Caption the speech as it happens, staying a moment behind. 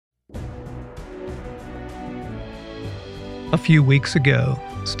A few weeks ago,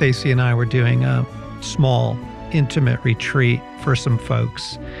 Stacy and I were doing a small, intimate retreat for some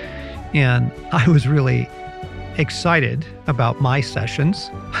folks, and I was really excited about my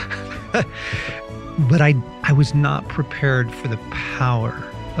sessions, but I was not prepared for the power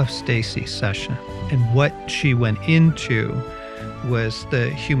of Stacy's session. And what she went into was the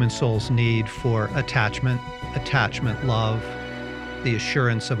human soul's need for attachment, love, the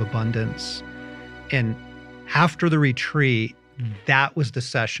assurance of abundance. And after the retreat, that was the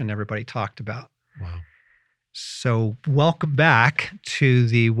session everybody talked about. Wow. So welcome back to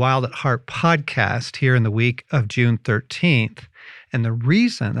the Wild at Heart podcast here in the week of June 13th. And the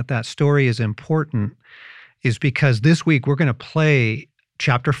reason that story is important is because this week we're going to play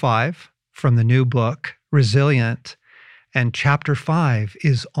chapter 5 from the new book, Resilient. And chapter 5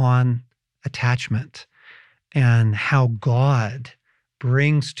 is on attachment and how God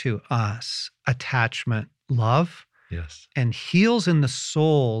brings to us attachment, love, Yes, and heals in the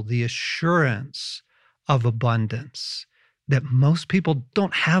soul the assurance of abundance that most people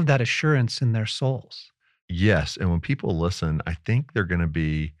don't have that assurance in their souls. yes. And when people listen, I think they're going to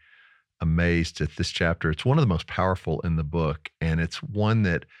be amazed at this chapter. It's one of the most powerful in the book, and it's one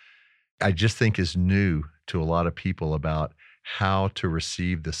that I just think is new to a lot of people about how to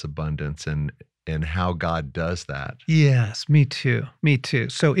receive this abundance and how God does that. Yes, me too. Me too.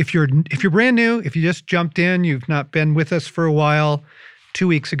 So if you're brand new, if you just jumped in, you've not been with us for a while, 2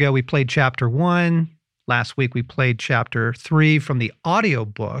 weeks ago we played chapter 1. Last week we played chapter 3 from the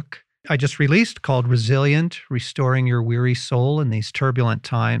audiobook I just released called Resilient, Restoring Your Weary Soul in These Turbulent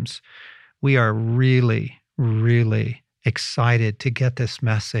Times. We are really, really excited to get this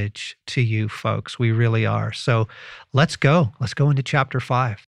message to you folks. We really are. So let's go. Let's go into chapter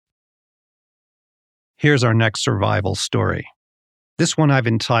 5. Here's our next survival story. This one I've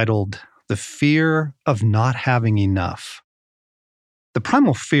entitled, The Fear of Not Having Enough. The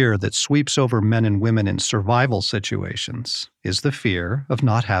primal fear that sweeps over men and women in survival situations is the fear of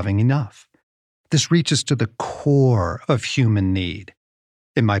not having enough. This reaches to the core of human need.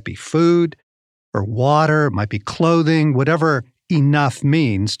 It might be food or water, it might be clothing, whatever enough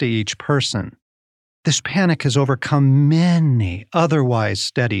means to each person. This panic has overcome many otherwise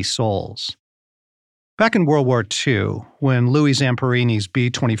steady souls. Back in World War II, when Louis Zamperini's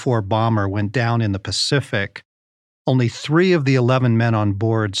B-24 bomber went down in the Pacific, only 3 of the 11 men on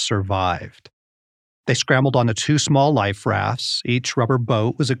board survived. They scrambled onto 2 small life rafts. Each rubber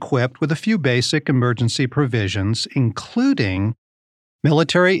boat was equipped with a few basic emergency provisions, including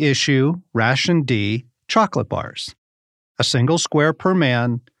military issue, Ration D, chocolate bars, a single square per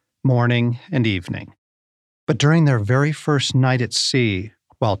man, morning and evening. But during their very first night at sea,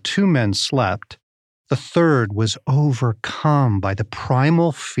 while 2 men slept, the third was overcome by the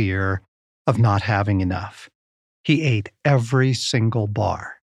primal fear of not having enough. He ate every single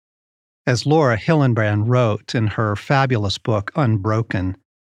bar. As Laura Hillenbrand wrote in her fabulous book, Unbroken,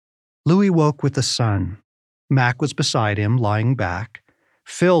 Louis woke with the sun. Mac was beside him, lying back.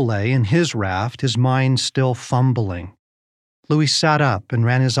 Phil lay in his raft, his mind still fumbling. Louis sat up and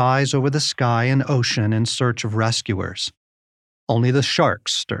ran his eyes over the sky and ocean in search of rescuers. Only the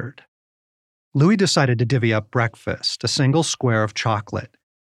sharks stirred. Louis decided to divvy up breakfast, a single square of chocolate.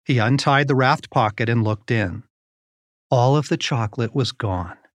 He untied the raft pocket and looked in. All of the chocolate was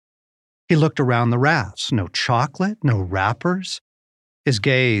gone. He looked around the rafts. No chocolate, no wrappers. His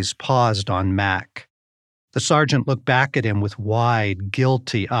gaze paused on Mac. The sergeant looked back at him with wide,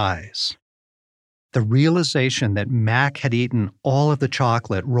 guilty eyes. The realization that Mac had eaten all of the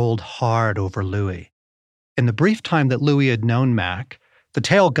chocolate rolled hard over Louis. In the brief time that Louis had known Mac, the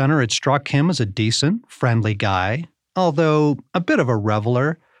tail gunner had struck him as a decent, friendly guy, although a bit of a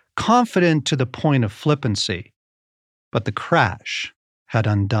reveler, confident to the point of flippancy. But the crash had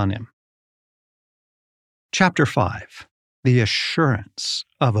undone him. Chapter 5. The Assurance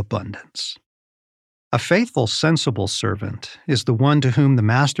of Abundance. A faithful, sensible servant is the one to whom the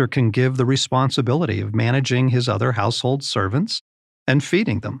master can give the responsibility of managing his other household servants and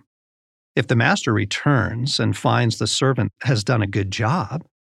feeding them. If the master returns and finds the servant has done a good job,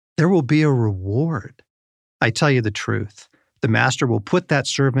 there will be a reward. I tell you the truth, the master will put that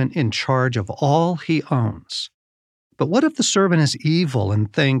servant in charge of all he owns. But what if the servant is evil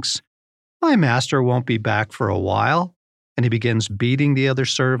and thinks, my master won't be back for a while, and he begins beating the other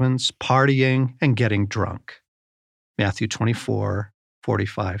servants, partying, and getting drunk? Matthew 24,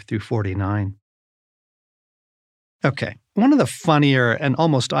 45 through 49. Okay, one of the funnier and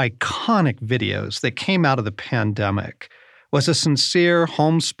almost iconic videos that came out of the pandemic was a sincere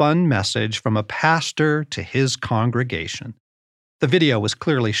homespun message from a pastor to his congregation. The video was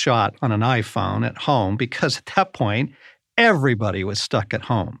clearly shot on an iPhone at home because at that point, Everybody was stuck at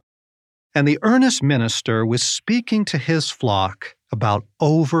home. And the earnest minister was speaking to his flock about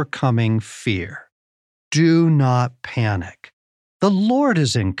overcoming fear. Do not panic. The Lord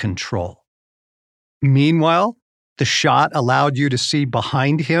is in control. Meanwhile, the shot allowed you to see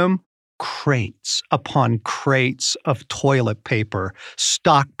behind him crates upon crates of toilet paper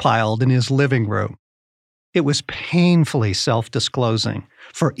stockpiled in his living room. It was painfully self-disclosing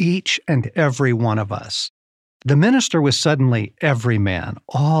for each and every one of us. The minister was suddenly every man,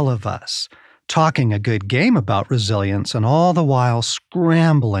 all of us, talking a good game about resilience and all the while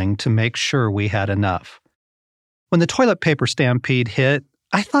scrambling to make sure we had enough. When the toilet paper stampede hit,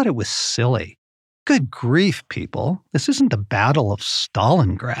 I thought it was silly. Good grief, people. This isn't the Battle of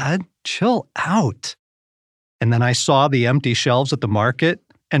Stalingrad. Chill out. And then I saw the empty shelves at the market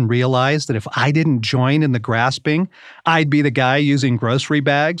and realized that if I didn't join in the grasping, I'd be the guy using grocery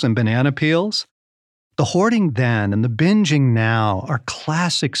bags and banana peels. The hoarding then and the binging now are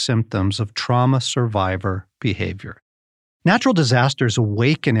classic symptoms of trauma survivor behavior. Natural disasters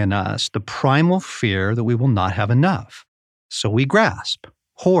awaken in us the primal fear that we will not have enough. So we grasp,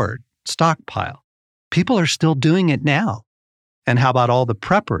 hoard, stockpile. People are still doing it now. And how about all the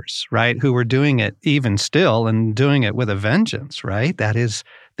preppers, right, who were doing it even still and doing it with a vengeance, right? That is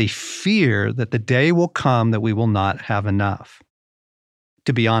the fear that the day will come that we will not have enough.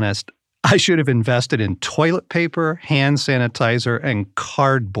 To be honest, I should have invested in toilet paper, hand sanitizer, and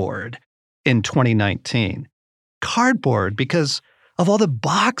cardboard in 2019. Cardboard because of all the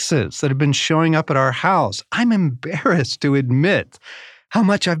boxes that have been showing up at our house. I'm embarrassed to admit how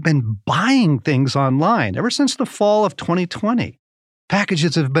much I've been buying things online ever since the fall of 2020.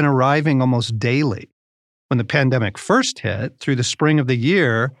 Packages have been arriving almost daily. When the pandemic first hit, through the spring of the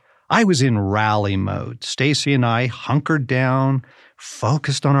year, I was in rally mode. Stacy and I hunkered down,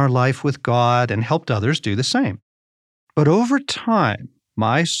 focused on our life with God, and helped others do the same. But over time,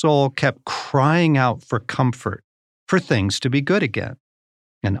 my soul kept crying out for comfort, for things to be good again.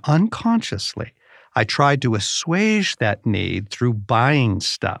 And unconsciously, I tried to assuage that need through buying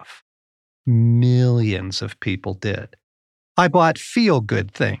stuff. Millions of people did. I bought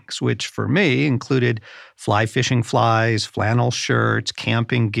feel-good things, which for me included fly fishing flies, flannel shirts,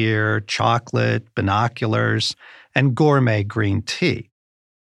 camping gear, chocolate, binoculars, and gourmet green tea.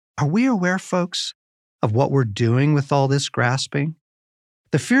 Are we aware, folks, of what we're doing with all this grasping?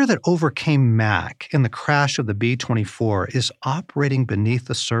 The fear that overcame Mac in the crash of the B-24 is operating beneath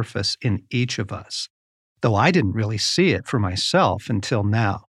the surface in each of us, though I didn't really see it for myself until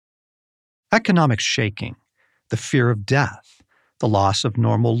now. Economic shaking, the fear of death, the loss of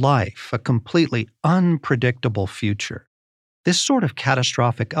normal life, a completely unpredictable future. This sort of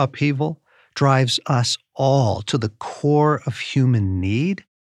catastrophic upheaval drives us all to the core of human need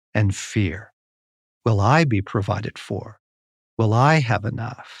and fear. Will I be provided for? Will I have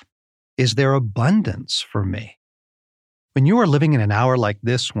enough? Is there abundance for me? When you are living in an hour like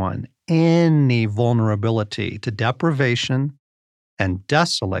this one, any vulnerability to deprivation and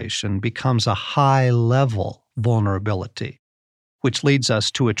desolation becomes a high-level vulnerability, which leads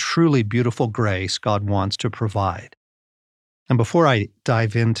us to a truly beautiful grace God wants to provide. And before I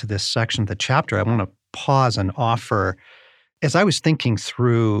dive into this section of the chapter, I want to pause and offer, as I was thinking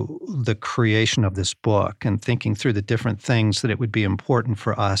through the creation of this book and thinking through the different things that it would be important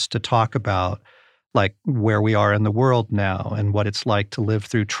for us to talk about, like where we are in the world now and what it's like to live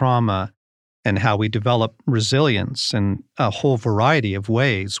through trauma and how we develop resilience in a whole variety of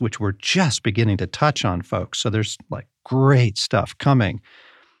ways, which we're just beginning to touch on, folks. So there's like great stuff coming.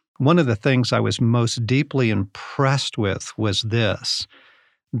 One of the things I was most deeply impressed with was this,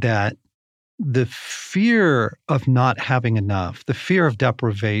 that the fear of not having enough, the fear of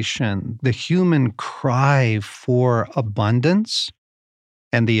deprivation, the human cry for abundance,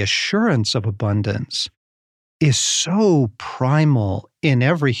 and the assurance of abundance is so primal in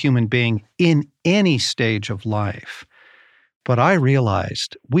every human being in any stage of life. But I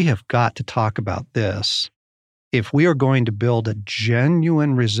realized we have got to talk about this if we are going to build a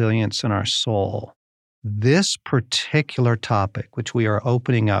genuine resilience in our soul. This particular topic, which we are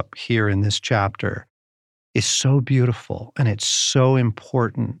opening up here in this chapter, is so beautiful and it's so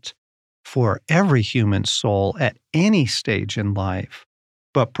important for every human soul at any stage in life,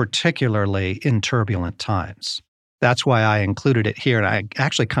 but particularly in turbulent times. That's why I included it here, and I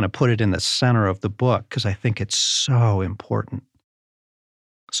actually kind of put it in the center of the book because I think it's so important.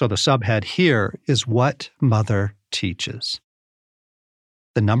 So the subhead here is What Mother Teaches.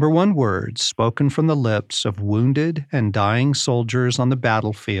 The number one word spoken from the lips of wounded and dying soldiers on the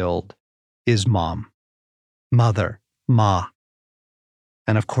battlefield is mom. Mother, ma.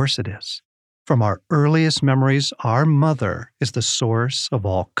 And of course it is. From our earliest memories, our mother is the source of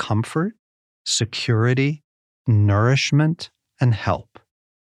all comfort, security, nourishment, and help.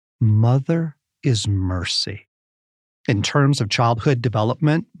 Mother is mercy. In terms of childhood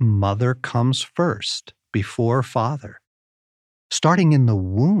development, mother comes first, before father. Starting in the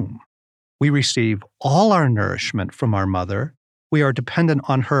womb, we receive all our nourishment from our mother. We are dependent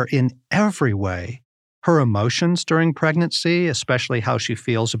on her in every way. Her emotions during pregnancy, especially how she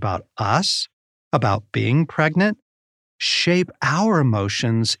feels about us, about being pregnant, shape our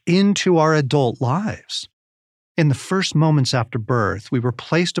emotions into our adult lives. In the first moments after birth, we were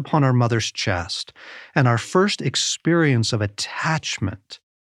placed upon our mother's chest, and our first experience of attachment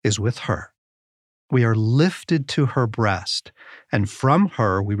is with her. We are lifted to her breast, and from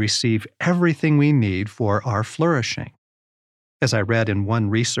her we receive everything we need for our flourishing. As I read in one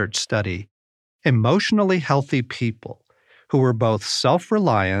research study, emotionally healthy people who were both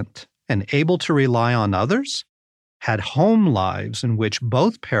self-reliant and able to rely on others had home lives in which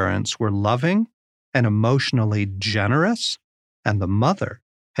both parents were loving and emotionally generous, and the mother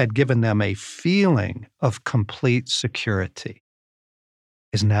had given them a feeling of complete security.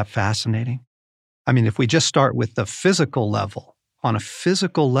 Isn't that fascinating? I mean, if we just start with the physical level, on a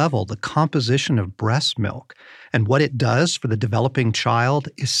physical level, the composition of breast milk and what it does for the developing child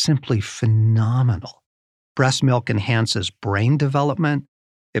is simply phenomenal. Breast milk enhances brain development.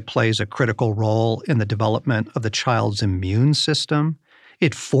 It plays a critical role in the development of the child's immune system.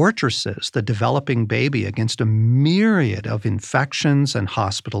 It fortresses the developing baby against a myriad of infections and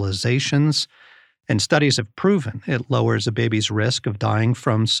hospitalizations, and studies have proven it lowers a baby's risk of dying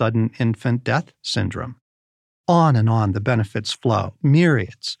from sudden infant death syndrome. On and on the benefits flow,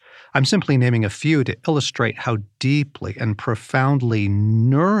 myriads. I'm simply naming a few to illustrate how deeply and profoundly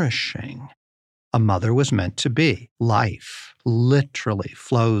nourishing a mother was meant to be. Life literally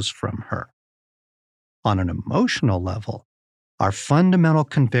flows from her. On an emotional level, our fundamental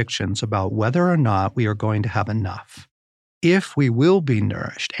convictions about whether or not we are going to have enough, if we will be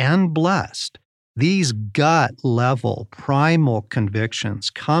nourished and blessed, these gut-level primal convictions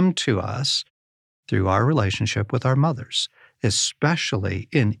come to us through our relationship with our mothers, especially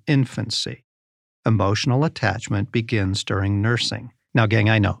in infancy. Emotional attachment begins during nursing. Now, gang,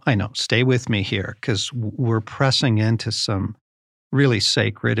 I know, stay with me here because we're pressing into some really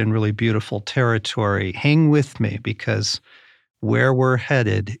sacred and really beautiful territory. Hang with me because where we're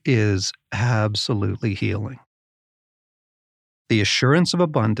headed is absolutely healing. The assurance of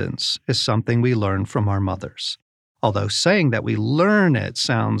abundance is something we learn from our mothers. Although saying that we learn it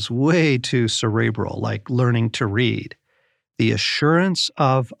sounds way too cerebral, like learning to read. The assurance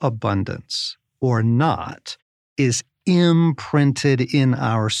of abundance, or not, is imprinted in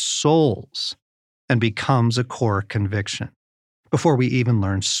our souls and becomes a core conviction. Before we even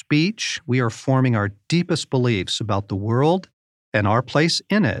learn speech, we are forming our deepest beliefs about the world and our place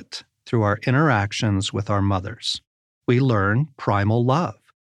in it through our interactions with our mothers. We learn primal love.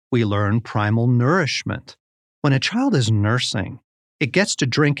 We learn primal nourishment. When a child is nursing, it gets to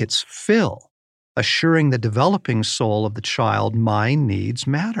drink its fill, assuring the developing soul of the child, my needs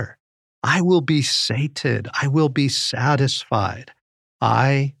matter. I will be sated. I will be satisfied.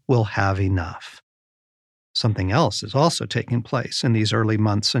 I will have enough. Something else is also taking place in these early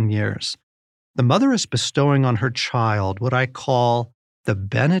months and years. The mother is bestowing on her child what I call the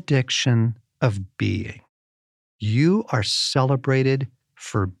benediction of being. You are celebrated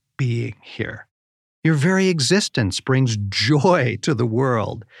for being here. Your very existence brings joy to the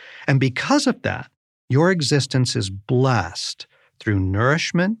world. And because of that, your existence is blessed through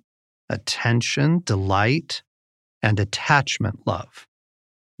nourishment, attention, delight, and attachment love.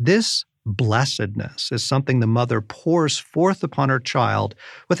 This blessedness is something the mother pours forth upon her child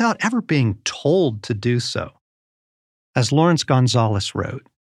without ever being told to do so. As Lawrence Gonzalez wrote,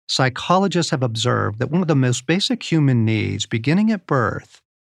 psychologists have observed that one of the most basic human needs beginning at birth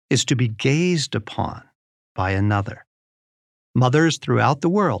is to be gazed upon by another. Mothers throughout the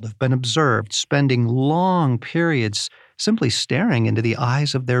world have been observed spending long periods simply staring into the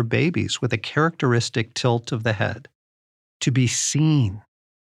eyes of their babies with a characteristic tilt of the head. To be seen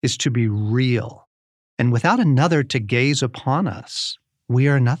is to be real, and without another to gaze upon us, we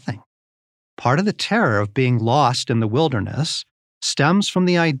are nothing. Part of the terror of being lost in the wilderness stems from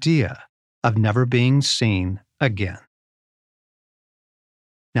the idea of never being seen again.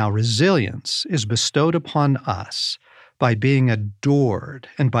 Now, resilience is bestowed upon us by being adored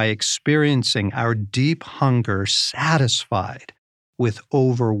and by experiencing our deep hunger satisfied with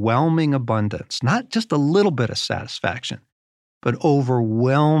overwhelming abundance, not just a little bit of satisfaction, but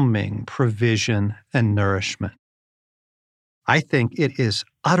overwhelming provision and nourishment. I think it is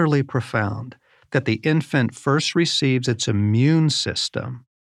utterly profound that the infant first receives its immune system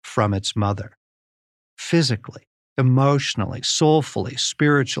from its mother. Physically, emotionally, soulfully,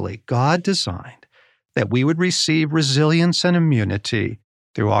 spiritually, God designed that we would receive resilience and immunity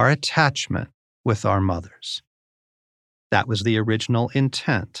through our attachment with our mothers. That was the original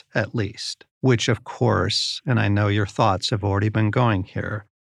intent, at least, which, of course, and I know your thoughts have already been going here,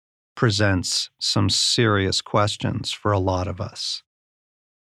 presents some serious questions for a lot of us.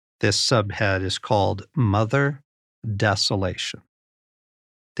 This subhead is called Mother Desolation.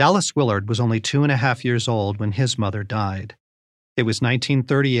 Dallas Willard was only 2.5 years old when his mother died. It was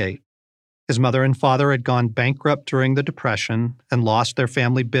 1938. His mother and father had gone bankrupt during the Depression and lost their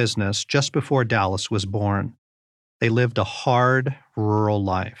family business just before Dallas was born. They lived a hard, rural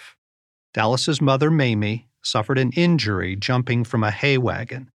life. Dallas's mother, Mamie, suffered an injury jumping from a hay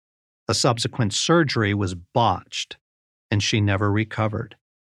wagon. The subsequent surgery was botched, and she never recovered.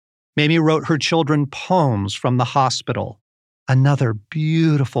 Mamie wrote her children poems from the hospital, another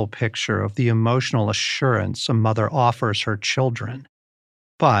beautiful picture of the emotional assurance a mother offers her children.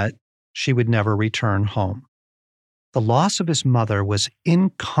 But she would never return home. The loss of his mother was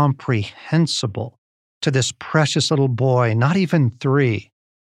incomprehensible to this precious little boy, not even 3.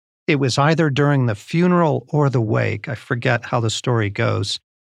 It was either during the funeral or the wake, I forget how the story goes,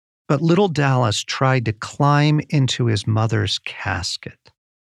 but little Dallas tried to climb into his mother's casket.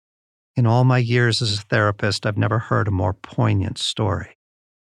 In all my years as a therapist, I've never heard a more poignant story.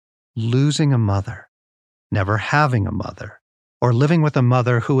 Losing a mother, never having a mother, or living with a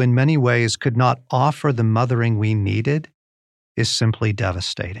mother who in many ways could not offer the mothering we needed is simply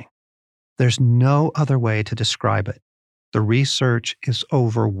devastating. There's no other way to describe it. The research is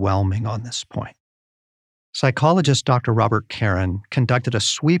overwhelming on this point. Psychologist Dr. Robert Caron conducted a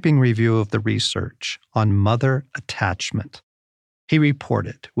sweeping review of the research on mother attachment. He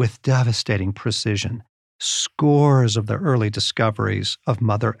reported, with devastating precision, scores of the early discoveries of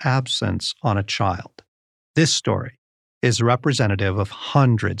mother absence on a child. This story is representative of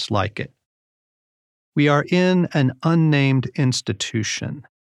hundreds like it. We are in an unnamed institution.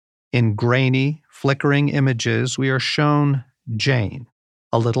 In grainy, flickering images, we are shown Jane,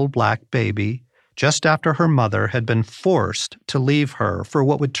 a little black baby, just after her mother had been forced to leave her for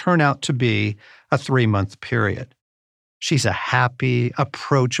what would turn out to be a 3-month period. She's a happy,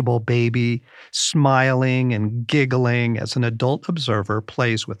 approachable baby, smiling and giggling as an adult observer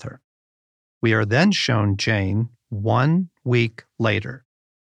plays with her. We are then shown Jane 1 week later.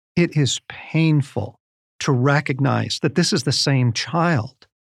 It is painful to recognize that this is the same child.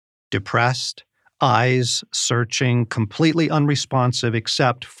 Depressed, eyes searching, completely unresponsive,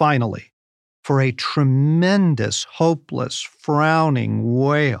 except finally, for a tremendous, hopeless, frowning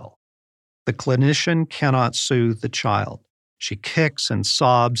wail. The clinician cannot soothe the child. She kicks and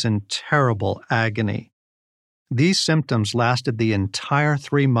sobs in terrible agony. These symptoms lasted the entire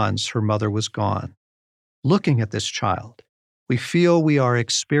 3 months her mother was gone. Looking at this child, we feel we are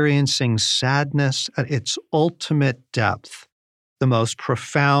experiencing sadness at its ultimate depth, the most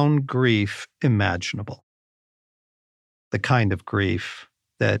profound grief imaginable. The kind of grief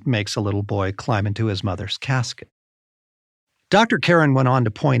that makes a little boy climb into his mother's casket. Dr. Caron went on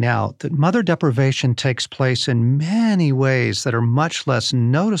to point out that mother deprivation takes place in many ways that are much less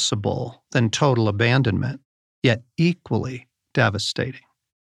noticeable than total abandonment, yet equally devastating.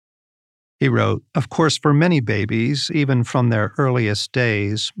 He wrote, "Of course, for many babies, even from their earliest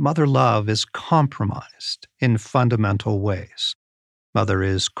days, mother love is compromised in fundamental ways. Mother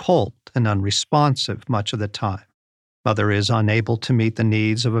is cold and unresponsive much of the time. Mother is unable to meet the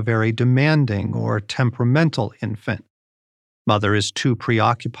needs of a very demanding or temperamental infant. Mother is too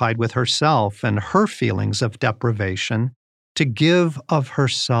preoccupied with herself and her feelings of deprivation to give of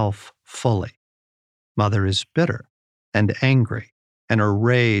herself fully. Mother is bitter and angry, and her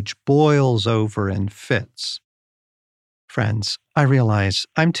rage boils over in fits." Friends, I realize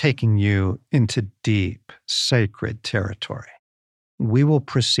I'm taking you into deep, sacred territory. We will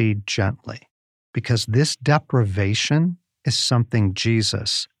proceed gently, because this deprivation is something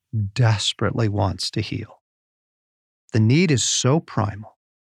Jesus desperately wants to heal. The need is so primal.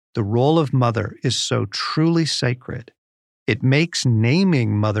 The role of mother is so truly sacred. It makes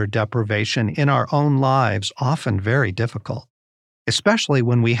naming mother deprivation in our own lives often very difficult, especially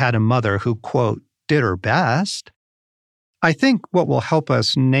when we had a mother who, quote, did her best. I think what will help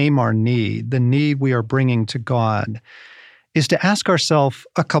us name our need, the need we are bringing to God, is to ask ourselves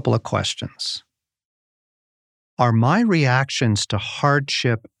a couple of questions. Are my reactions to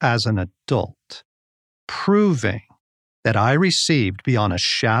hardship as an adult proving that I received beyond a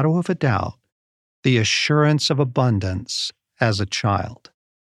shadow of a doubt the assurance of abundance as a child?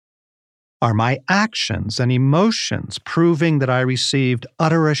 Are my actions and emotions proving that I received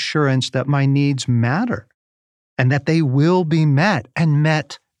utter assurance that my needs matter and that they will be met and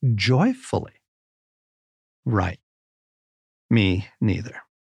met joyfully? Right. Me neither.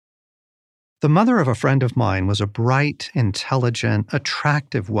 The mother of a friend of mine was a bright, intelligent,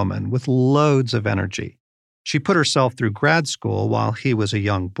 attractive woman with loads of energy. She put herself through grad school while he was a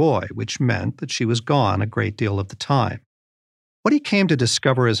young boy, which meant that she was gone a great deal of the time. What he came to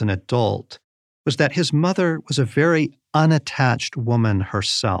discover as an adult was that his mother was a very unattached woman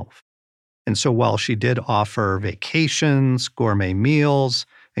herself. And so while she did offer vacations, gourmet meals,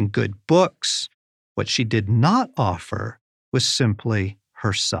 and good books, what she did not offer was simply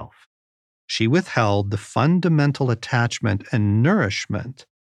herself. She withheld the fundamental attachment and nourishment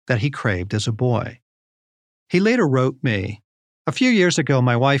that he craved as a boy. He later wrote me, "A few years ago,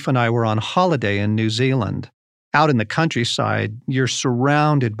 my wife and I were on holiday in New Zealand. Out in the countryside, you're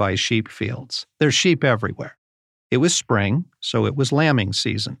surrounded by sheep fields. There's sheep everywhere. It was spring, so it was lambing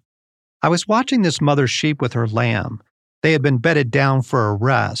season. I was watching this mother sheep with her lamb. They had been bedded down for a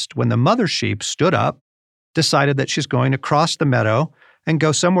rest when the mother sheep stood up, decided that she's going to cross the meadow and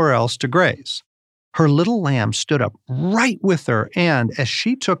go somewhere else to graze. Her little lamb stood up right with her, and as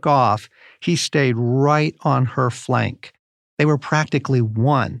she took off, he stayed right on her flank. They were practically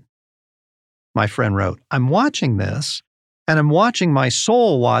one." My friend wrote, "I'm watching this, and I'm watching my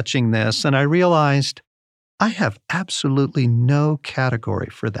soul watching this, and I realized I have absolutely no category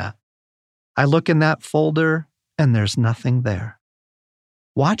for that. I look in that folder, and there's nothing there.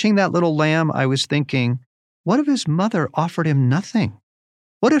 Watching that little lamb, I was thinking, what if his mother offered him nothing?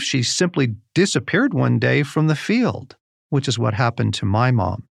 What if she simply disappeared one day from the field?" Which is what happened to my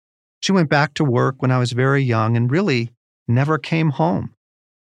mom. She went back to work when I was very young and really never came home.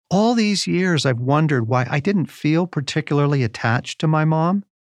 All these years, I've wondered why I didn't feel particularly attached to my mom,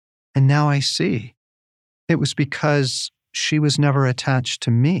 and now I see. It was because she was never attached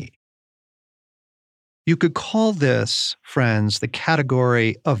to me. You could call this, friends, the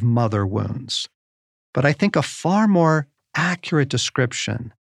category of mother wounds, but I think a far more accurate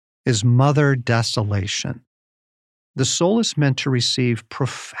description is mother desolation. The soul is meant to receive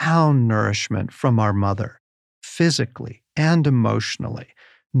profound nourishment from our mother, physically and emotionally,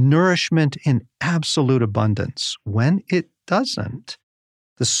 nourishment in absolute abundance. When it doesn't,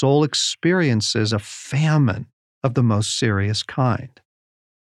 the soul experiences a famine of the most serious kind.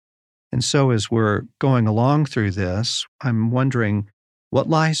 And so as we're going along through this, I'm wondering what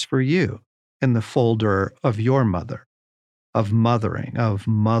lies for you in the folder of your mother, of mothering, of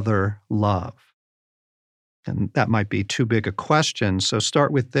mother love. And that might be too big a question, so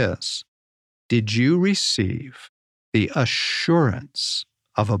start with this. Did you receive the assurance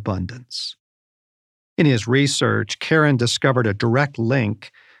of abundance? In his research, Karen discovered a direct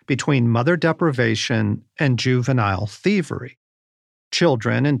link between mother deprivation and juvenile thievery.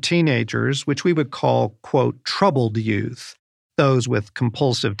 Children and teenagers, which we would call, quote, troubled youth, those with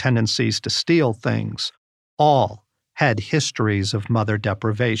compulsive tendencies to steal things, all had histories of mother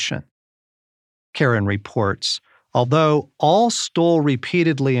deprivation. Karen reports, although all stole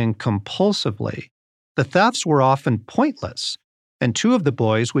repeatedly and compulsively, the thefts were often pointless, and 2 of the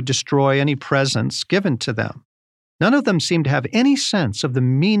boys would destroy any presents given to them. None of them seemed to have any sense of the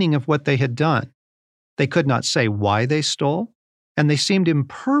meaning of what they had done. They could not say why they stole, and they seemed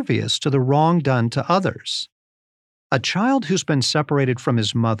impervious to the wrong done to others. A child who's been separated from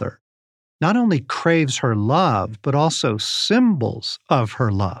his mother not only craves her love, but also symbols of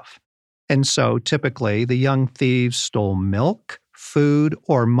her love. And so, typically, the young thieves stole milk, food,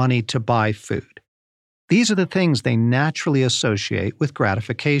 or money to buy food. These are the things they naturally associate with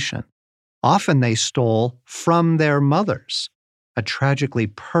gratification. Often they stole from their mothers, a tragically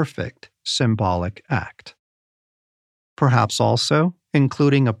perfect symbolic act. Perhaps also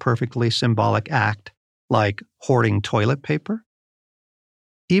including a perfectly symbolic act like hoarding toilet paper.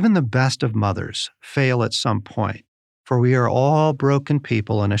 Even the best of mothers fail at some point, for we are all broken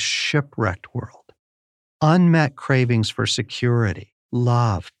people in a shipwrecked world. Unmet cravings for security,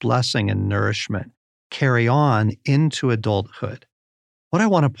 love, blessing, and nourishment carry on into adulthood. What I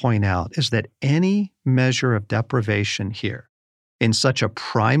want to point out is that any measure of deprivation here, in such a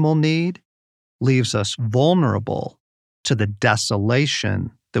primal need, leaves us vulnerable to the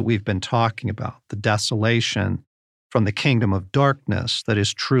desolation that we've been talking about, the desolation from the kingdom of darkness that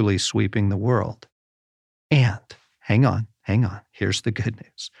is truly sweeping the world. And, hang on, here's the good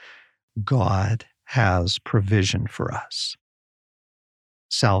news. God has provision for us.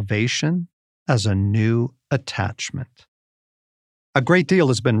 Salvation as a new attachment. A great deal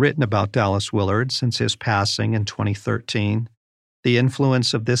has been written about Dallas Willard since his passing in 2013. The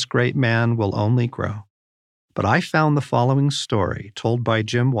influence of this great man will only grow. But I found the following story, told by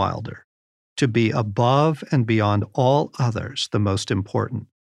Jim Wilder, to be above and beyond all others the most important.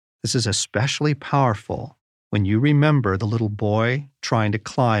 This is especially powerful when you remember the little boy trying to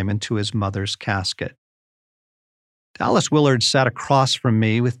climb into his mother's casket. Dallas Willard sat across from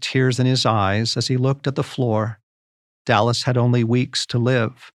me with tears in his eyes as he looked at the floor. Dallas had only weeks to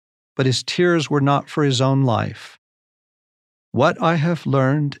live, but his tears were not for his own life. What I have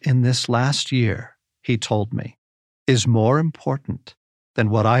learned in this last year, he told me, is more important than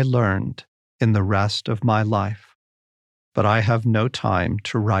what I learned in the rest of my life. But I have no time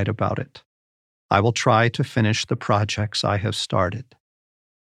to write about it. I will try to finish the projects I have started.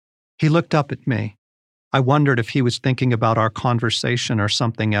 He looked up at me. I wondered if he was thinking about our conversation or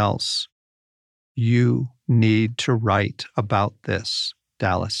something else. You need to write about this,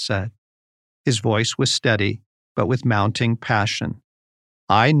 Dallas said. His voice was steady, but with mounting passion.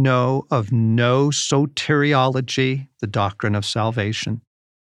 I know of no soteriology, the doctrine of salvation,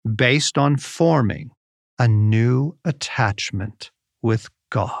 based on forming a new attachment with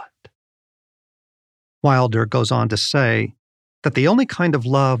God. Wilder goes on to say that the only kind of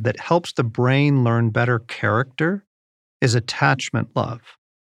love that helps the brain learn better character is attachment love.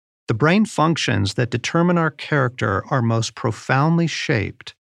 The brain functions that determine our character are most profoundly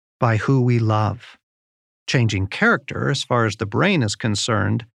shaped by who we love. Changing character, as far as the brain is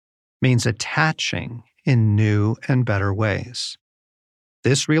concerned, means attaching in new and better ways.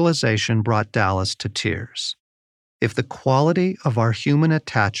 This realization brought Dallas to tears. If the quality of our human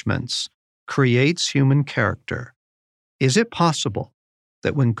attachments creates human character, is it possible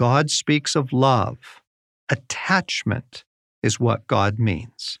that when God speaks of love, attachment is what God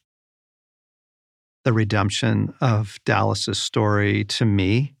means? The redemption of Dallas's story, to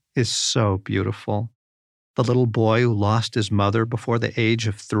me, is so beautiful. The little boy who lost his mother before the age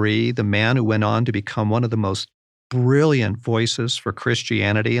of 3, the man who went on to become one of the most brilliant voices for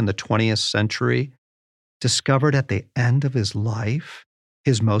Christianity in the 20th century, discovered at the end of his life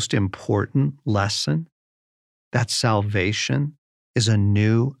his most important lesson, that salvation is a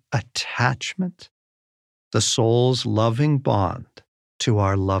new attachment, the soul's loving bond to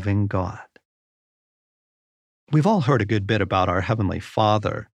our loving God. We've all heard a good bit about our Heavenly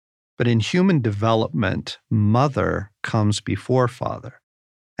Father, but in human development, mother comes before father.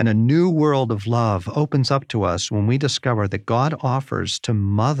 And a new world of love opens up to us when we discover that God offers to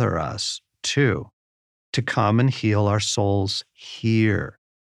mother us too, to come and heal our souls here,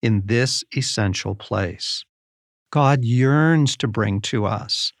 in this essential place. God yearns to bring to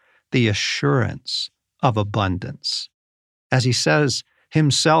us the assurance of abundance. As he says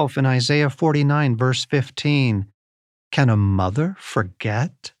himself in Isaiah 49, verse 15, can a mother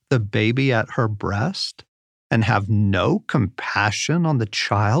forget the baby at her breast and have no compassion on the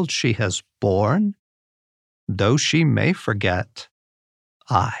child she has borne? Though she may forget,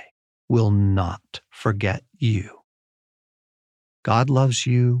 I will not forget you. God loves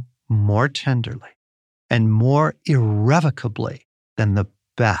you more tenderly and more irrevocably than the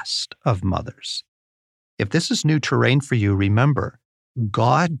best of mothers. If this is new terrain for you, remember,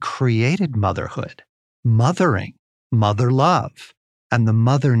 God created motherhood, mothering, mother love, and the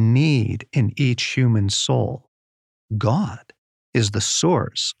mother need in each human soul. God is the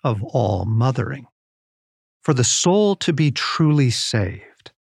source of all mothering. For the soul to be truly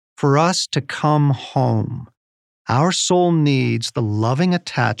saved, for us to come home, our soul needs the loving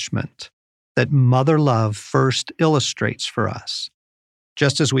attachment that mother love first illustrates for us.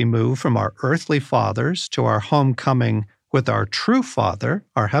 Just as we move from our earthly fathers to our homecoming with our true Father,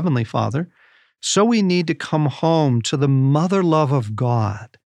 our Heavenly Father, so we need to come home to the mother love of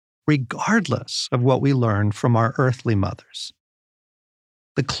God, regardless of what we learn from our earthly mothers.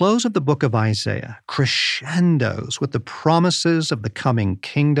 The close of the book of Isaiah crescendos with the promises of the coming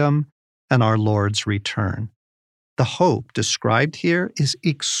kingdom and our Lord's return. The hope described here is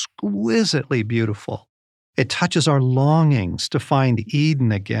exquisitely beautiful. It touches our longings to find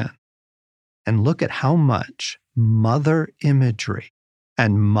Eden again. And look at how much mother imagery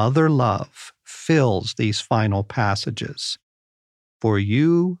and mother love fills these final passages. For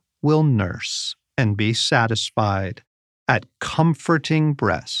you will nurse and be satisfied at comforting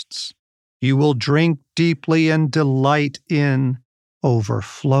breasts. You will drink deeply and delight in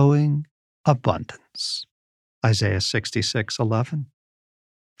overflowing abundance. Isaiah 66:11.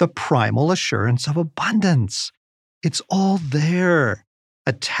 The primal assurance of abundance. It's all there.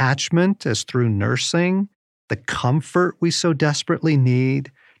 Attachment as through nursing, the comfort we so desperately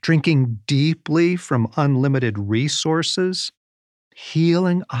need, drinking deeply from unlimited resources,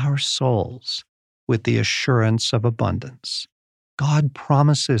 healing our souls with the assurance of abundance. God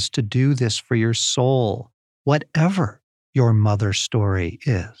promises to do this for your soul, whatever your mother story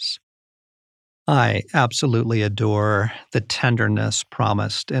is. I absolutely adore the tenderness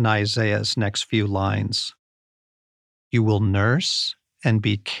promised in Isaiah's next few lines. You will nurse and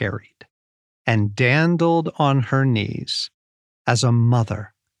be carried, and dandled on her knees. As a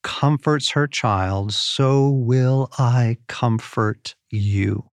mother comforts her child, so will I comfort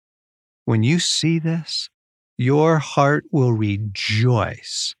you. When you see this, your heart will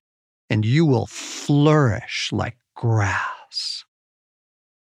rejoice, and you will flourish like grass.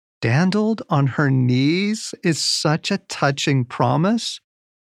 Dandled on her knees is such a touching promise.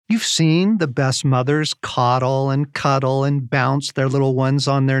 You've seen the best mothers coddle and cuddle and bounce their little ones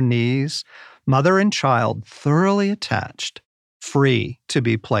on their knees, mother and child thoroughly attached, free to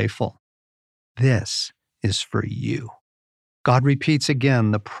be playful. This is for you. God repeats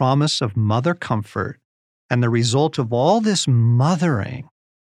again the promise of mother comfort, and the result of all this mothering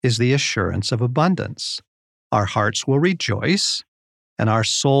is the assurance of abundance. Our hearts will rejoice, and our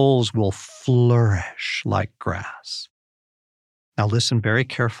souls will flourish like grass. Now listen very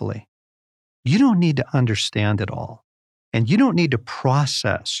carefully. You don't need to understand it all, and you don't need to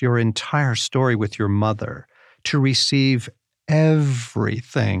process your entire story with your mother to receive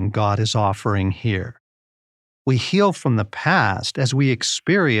everything God is offering here. We heal from the past as we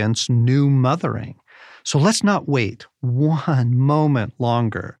experience new mothering. So let's not wait one moment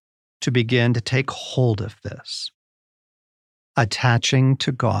longer to begin to take hold of this. Attaching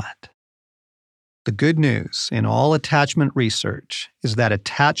to God. The good news in all attachment research is that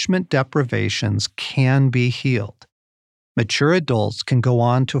attachment deprivations can be healed. Mature adults can go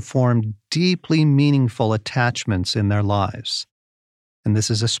on to form deeply meaningful attachments in their lives. And this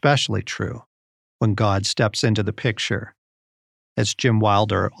is especially true when God steps into the picture. As Jim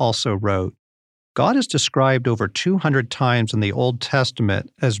Wilder also wrote, God is described over 200 times in the Old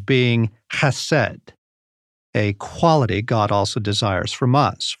Testament as being chesed, a quality God also desires from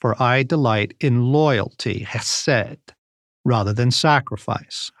us, for I delight in loyalty, chesed, rather than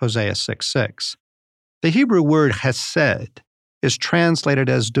sacrifice, Hosea 6:6. The Hebrew word chesed is translated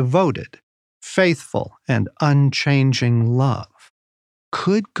as devoted, faithful, and unchanging love.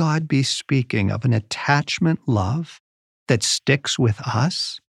 Could God be speaking of an attachment love that sticks with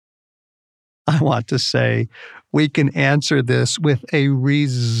us? I want to say we can answer this with a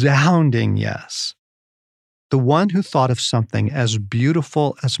resounding yes. The one who thought of something as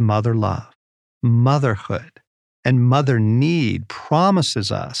beautiful as mother love, motherhood, and mother need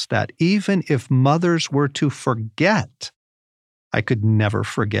promises us that even if mothers were to forget, I could never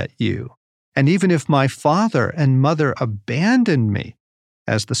forget you. And even if my father and mother abandoned me,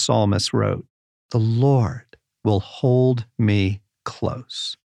 as the psalmist wrote, the Lord will hold me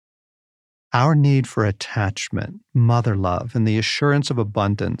close. Our need for attachment, mother love, and the assurance of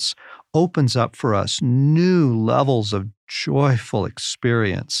abundance opens up for us new levels of joyful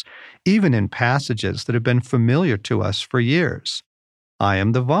experience, even in passages that have been familiar to us for years. I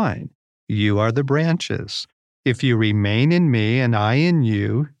am the vine, you are the branches. If you remain in me and I in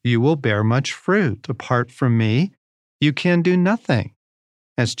you, you will bear much fruit. Apart from me, you can do nothing,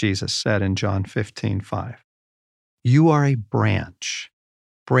 as Jesus said in John 15:5. You are a branch.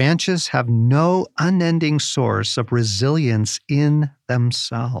 Branches have no unending source of resilience in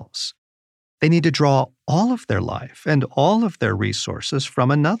themselves. They need to draw all of their life and all of their resources from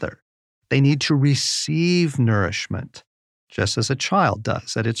another. They need to receive nourishment, just as a child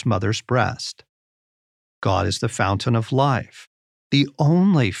does at its mother's breast. God is the fountain of life, the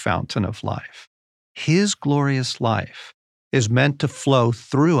only fountain of life. His glorious life is meant to flow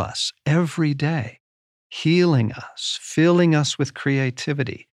through us every day, healing us, filling us with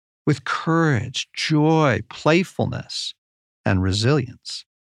creativity, with courage, joy, playfulness, and resilience.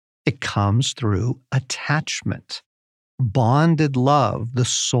 It comes through attachment, bonded love, the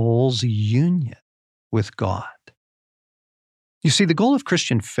soul's union with God. You see, the goal of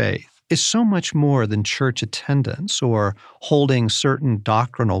Christian faith is so much more than church attendance or holding certain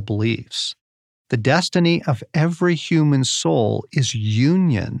doctrinal beliefs. The destiny of every human soul is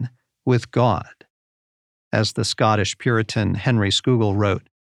union with God. As the Scottish Puritan Henry Scougal wrote,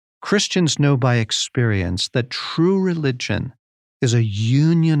 Christians know by experience that true religion is a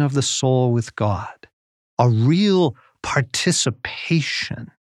union of the soul with God, a real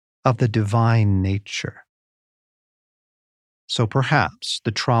participation of the divine nature. So perhaps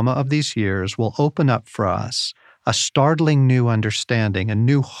the trauma of these years will open up for us a startling new understanding, a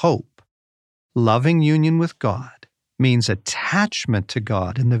new hope. Loving union with God means attachment to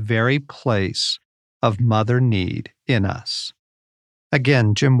God in the very place of mother need in us.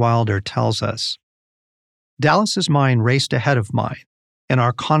 Again, Jim Wilder tells us, Dallas's mind raced ahead of mine in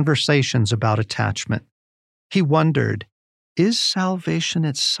our conversations about attachment. He wondered, is salvation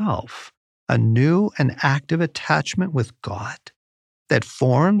itself a new and active attachment with God that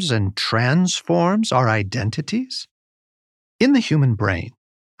forms and transforms our identities? In the human brain,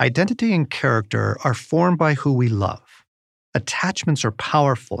 identity and character are formed by who we love. Attachments are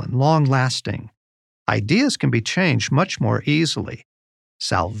powerful and long-lasting. Ideas can be changed much more easily.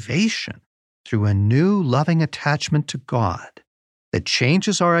 Salvation, through a new loving attachment to God that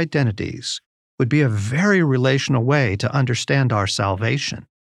changes our identities, would be a very relational way to understand our salvation.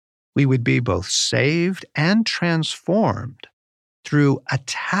 We would be both saved and transformed through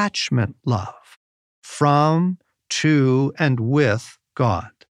attachment love from, to, and with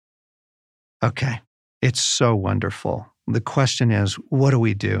God. Okay, it's so wonderful. The question is, what do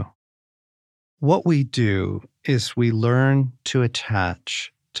we do? What we do is we learn to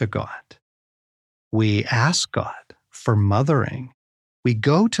attach to God. We ask God for mothering. We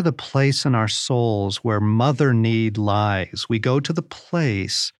go to the place in our souls where mother need lies. We go to the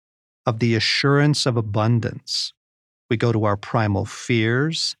place of the assurance of abundance. We go to our primal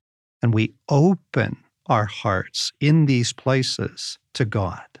fears, and we open our hearts in these places to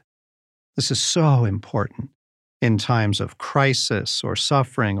God. This is so important in times of crisis or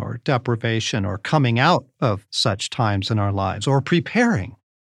suffering or deprivation or coming out of such times in our lives or preparing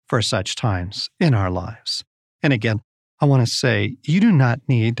for such times in our lives. And again, I want to say, you do not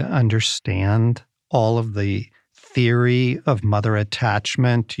need to understand all of the theory of mother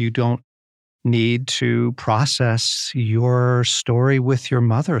attachment. You don't need to process your story with your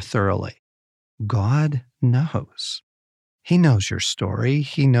mother thoroughly. God knows. He knows your story.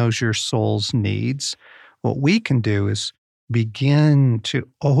 He knows your soul's needs. What we can do is begin to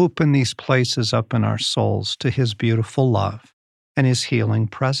open these places up in our souls to His beautiful love and His healing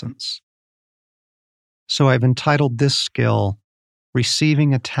presence. So I've entitled this skill,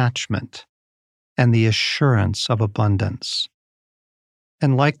 Receiving Attachment and the Assurance of Abundance.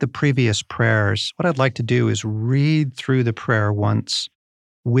 And like the previous prayers, what I'd like to do is read through the prayer once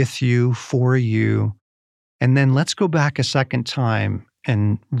with you, for you, and then let's go back a second time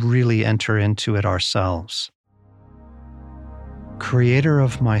and really enter into it ourselves. Creator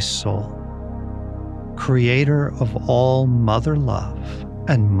of my soul, Creator of all mother love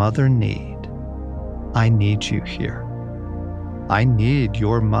and mother need, I need you here. I need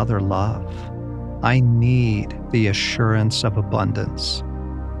your mother love. I need the assurance of abundance.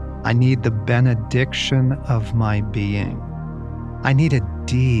 I need the benediction of my being. I need a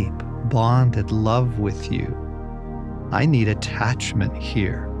deep, bonded love with you. I need attachment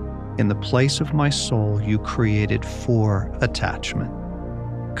here, in the place of my soul you created for attachment.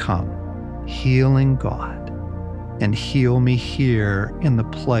 Come, healing God, and heal me here in the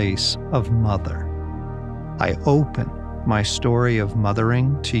place of mother. I open my story of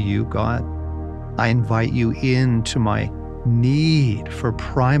mothering to you, God. I invite you into my need for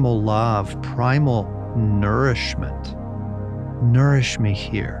primal love, primal nourishment. Nourish me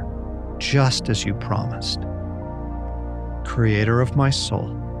here, just as you promised. Creator of my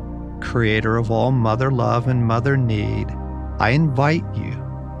soul, Creator of all mother love and mother need, I invite you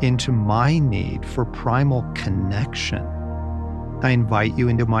into my need for primal connection. I invite you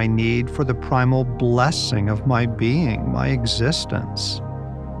into my need for the primal blessing of my being, my existence.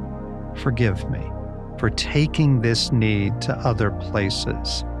 Forgive me for taking this need to other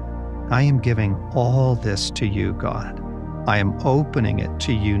places. I am giving all this to you, God. I am opening it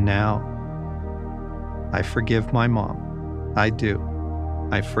to you now. I forgive my mom. I do.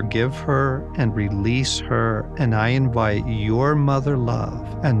 I forgive her and release her, and I invite your mother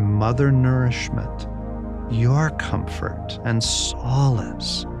love and mother nourishment, your comfort and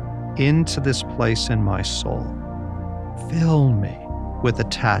solace into this place in my soul. Fill me with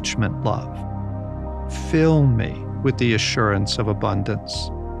attachment love. Fill me with the assurance of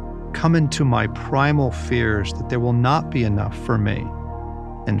abundance. Come into my primal fears that there will not be enough for me,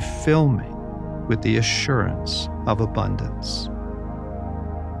 and fill me with the assurance of abundance.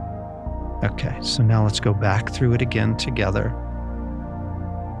 Okay, so now let's go back through it again together.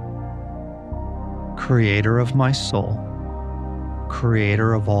 Creator of my soul,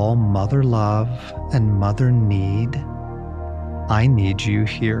 Creator of all mother love and mother need, I need you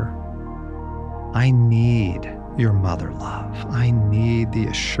here. I need your mother love. I need the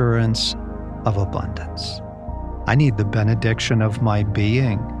assurance of abundance. I need the benediction of my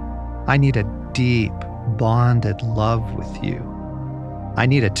being. I need a deep, bonded love with you. I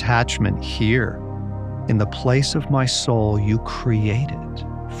need attachment here, in the place of my soul you created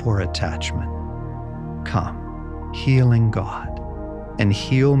for attachment. Come, healing God, and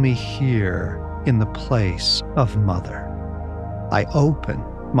heal me here in the place of mother. I open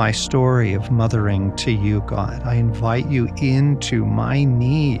my story of mothering to you, God. I invite you into my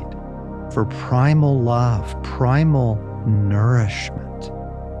need for primal love, primal nourishment.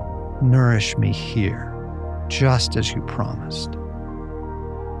 Nourish me here, just as you promised.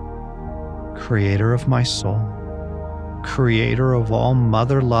 Creator of my soul, creator of all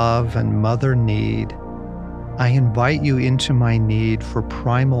mother love and mother need, I invite you into my need for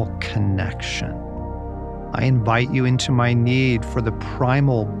primal connection. I invite you into my need for the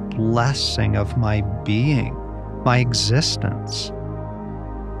primal blessing of my being, my existence.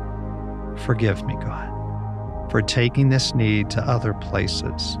 Forgive me, God, for taking this need to other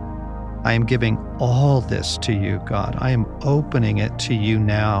places. I am giving all this to you, God. I am opening it to you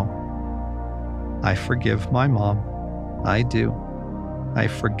now. I forgive my mom. I do. I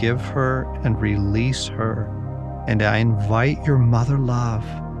forgive her and release her, and I invite your mother love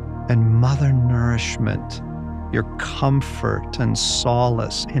and mother nourishment, your comfort and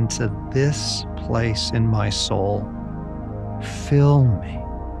solace into this place in my soul. Fill me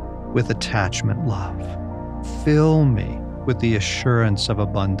with attachment love. Fill me with the assurance of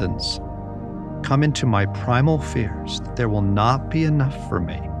abundance. Come into my primal fears that there will not be enough for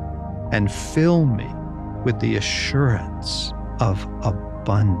me, and fill me with the assurance of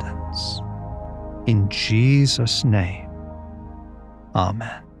abundance. In Jesus' name,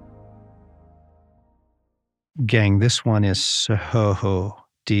 amen. Gang, this one is so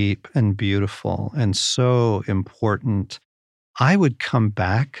deep and beautiful and so important. I would come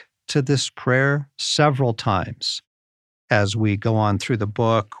back to this prayer several times as we go on through the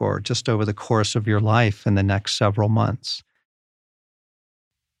book or just over the course of your life in the next several months.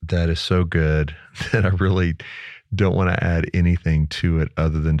 That is so good that I really don't want to add anything to it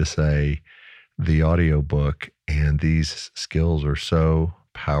other than to say the audiobook and these skills are so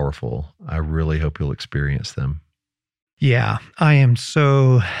powerful. I really hope you'll experience them. Yeah, I am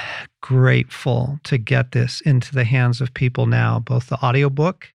so grateful to get this into the hands of people now. Both the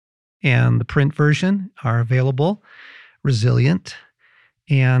audiobook and the print version are available. Resilient.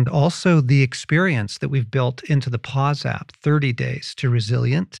 And also the experience that we've built into the Pause app, 30 Days to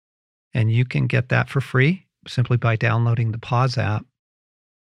Resilient. And you can get that for free simply by downloading the Pause app.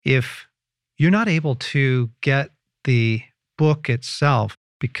 If you're not able to get the book itself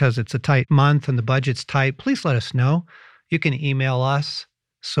because it's a tight month and the budget's tight, please let us know. You can email us,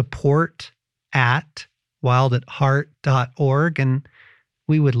 support@wildatheart.org, and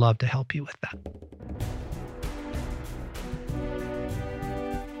we would love to help you with that.